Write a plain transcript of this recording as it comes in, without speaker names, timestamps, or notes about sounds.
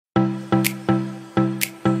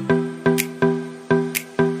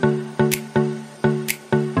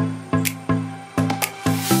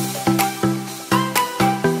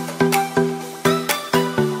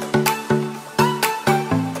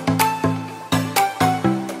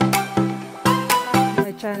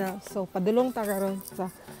siya. So padulong ta karon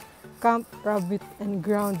sa Camp Rabbit and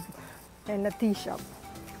Ground and a tea shop.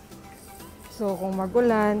 So kung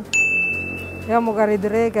magulan, kaya mo kari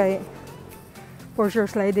dire kay for sure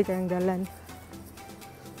slide kayong dalan.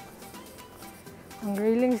 Ang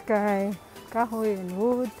railings kay kahoy and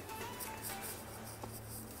wood.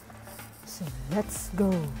 So let's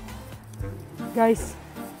go. Guys,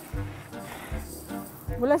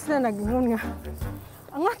 bulas na nag-ingon nga.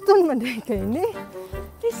 Ang aton man dahil kayo ni.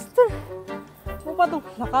 Listo. Mo pa itong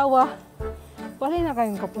lakawa. Palay na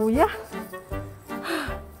kayong kapuya.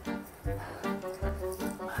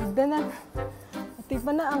 Hagdanan. Ati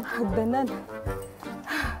pa na ang hagdanan.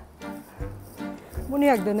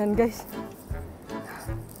 Muna hagdanan guys.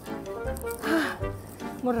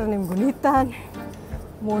 Mura na yung gunitan.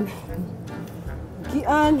 Muna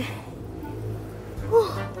gian.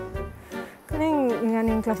 Kaning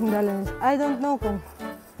inganing klaseng dalan. I don't know kung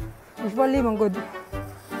usually man good.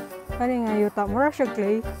 Kaning nga yuta. Mura siya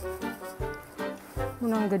clay.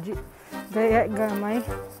 Munang gaji. Gaya gamay.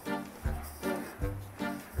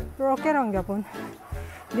 Pero okay lang Japon.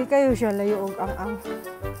 Di kayo siya layo og ang-ang.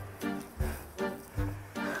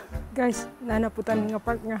 Guys, nanaputan nga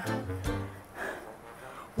park nga.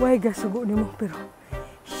 Way gasugo ni mo pero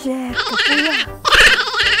shit, kapuya.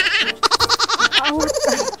 Awat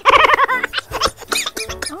ka.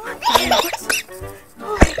 Awat ka guys.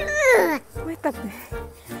 Wait up eh.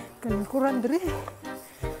 Kalingkuran diri.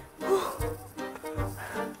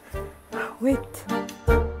 Wait.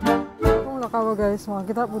 Kung lakawa guys,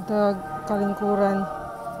 makakita po tag kalingkuran.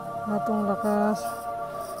 Natong lakas.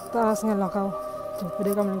 Taas nga lakaw. So,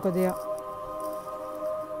 pwede ka malingkod diya.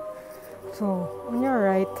 So, on your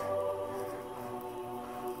right,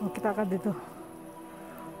 makita ka dito.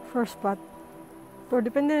 First spot. Pero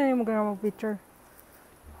depende na yung magkakama mag-picture.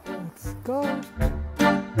 Let's go!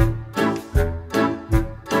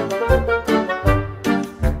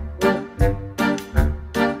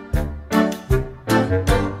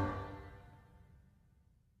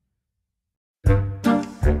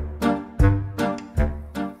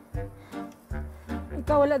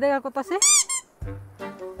 Ikaw wala dahil ako tas eh.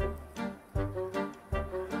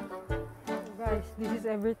 Guys, this is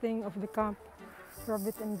everything of the Camp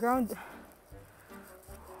Rabbit and Ground.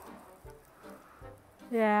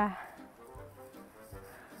 Yeah.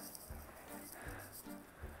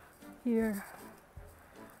 Here.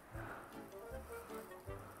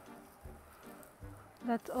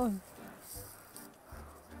 That's all.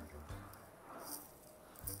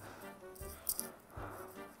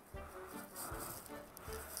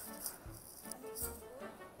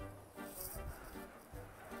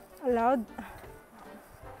 Allowed.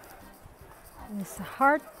 There's the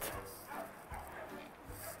heart.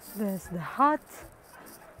 There's the heart.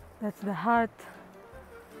 That's the heart.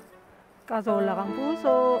 Kaso wala kang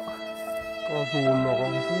puso. Kaso wala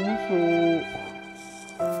kang puso.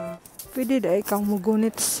 Pwede na ikaw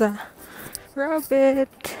mugunit sa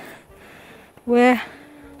rabbit. Weh.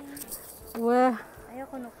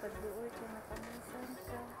 Ayoko nagpaduol kaya nakamisan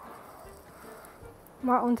ka.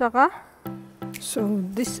 Maunsa ka? So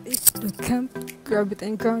this is the Camp Rabbit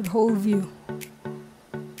and Ground whole view.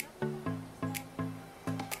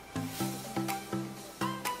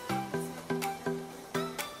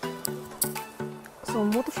 So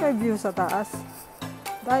muto siya view sa taas.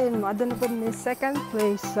 Dahil maada na po may second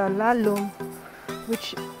place sa lalom,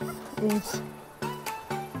 which is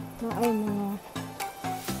na ay mga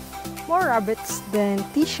more rabbits than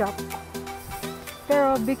tea shop.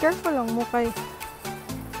 Pero be careful lang mo kay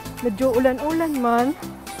medyo ulan-ulan man,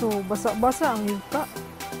 so basa-basa ang yuta.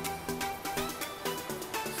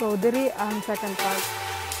 So diri ang second part.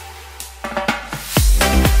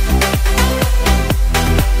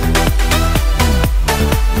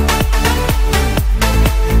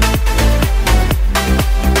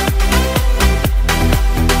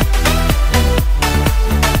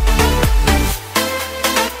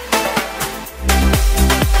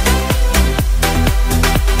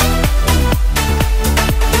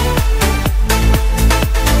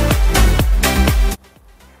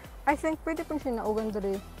 I think pwede pang siya naugan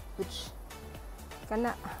diri, which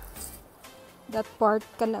kana that part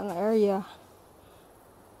kana nga area.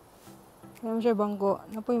 Kaya siya bangko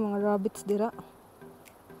na po yung mga rabbits dira.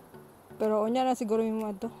 Pero onya na siguro yung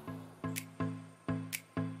mga to.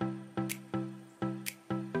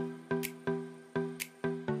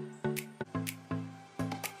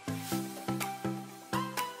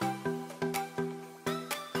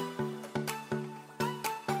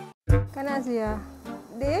 Kana siya.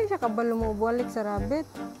 Di siya kabalo mo balik sa rabbit.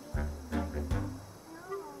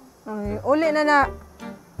 Ay, uli na na.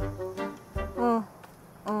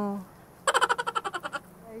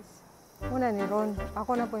 Guys, na ni Ron.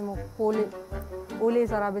 Ako na po yung uli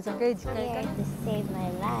sa rabbit sa cage. Here to save my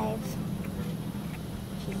life.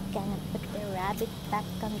 She's gonna put the rabbit back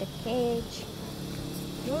on the cage.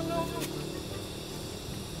 No.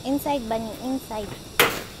 Inside, bunny, inside.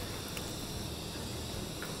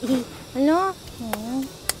 Ano?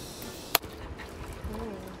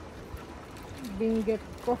 Binget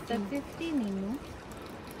coffee. 50 no?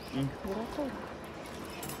 Burato.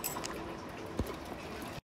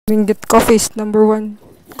 Binget Coffee is #1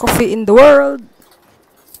 coffee in the world.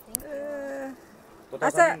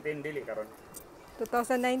 2019 dili karon.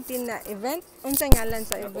 2019 na event. Unsa ngalan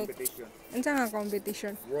sa event? Competition. Unsa nga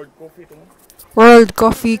competition? World Coffee to. World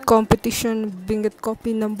Coffee Competition Binget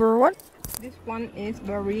Coffee #1. This one is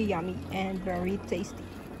very yummy and very tasty.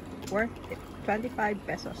 Worth it. 25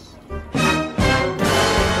 pesos.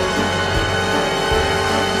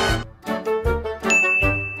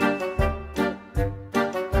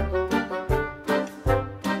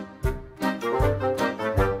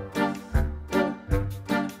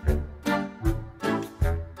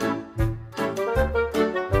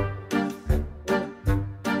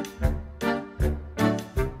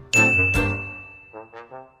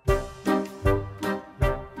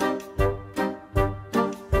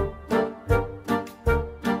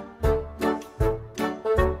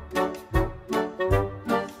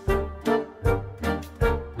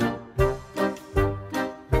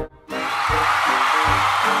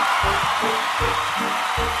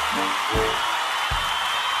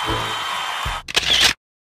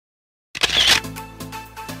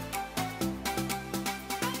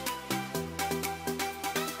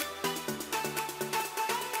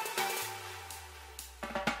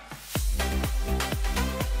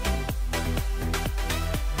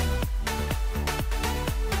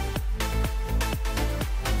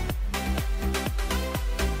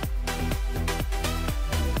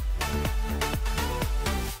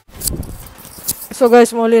 So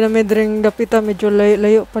guys, muli na medring dapita, medyo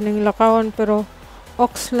layo pa ning lakawan pero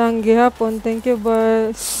ox lang gihapon. Thank you,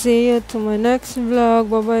 bye. See you to my next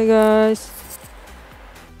vlog. Bye bye guys.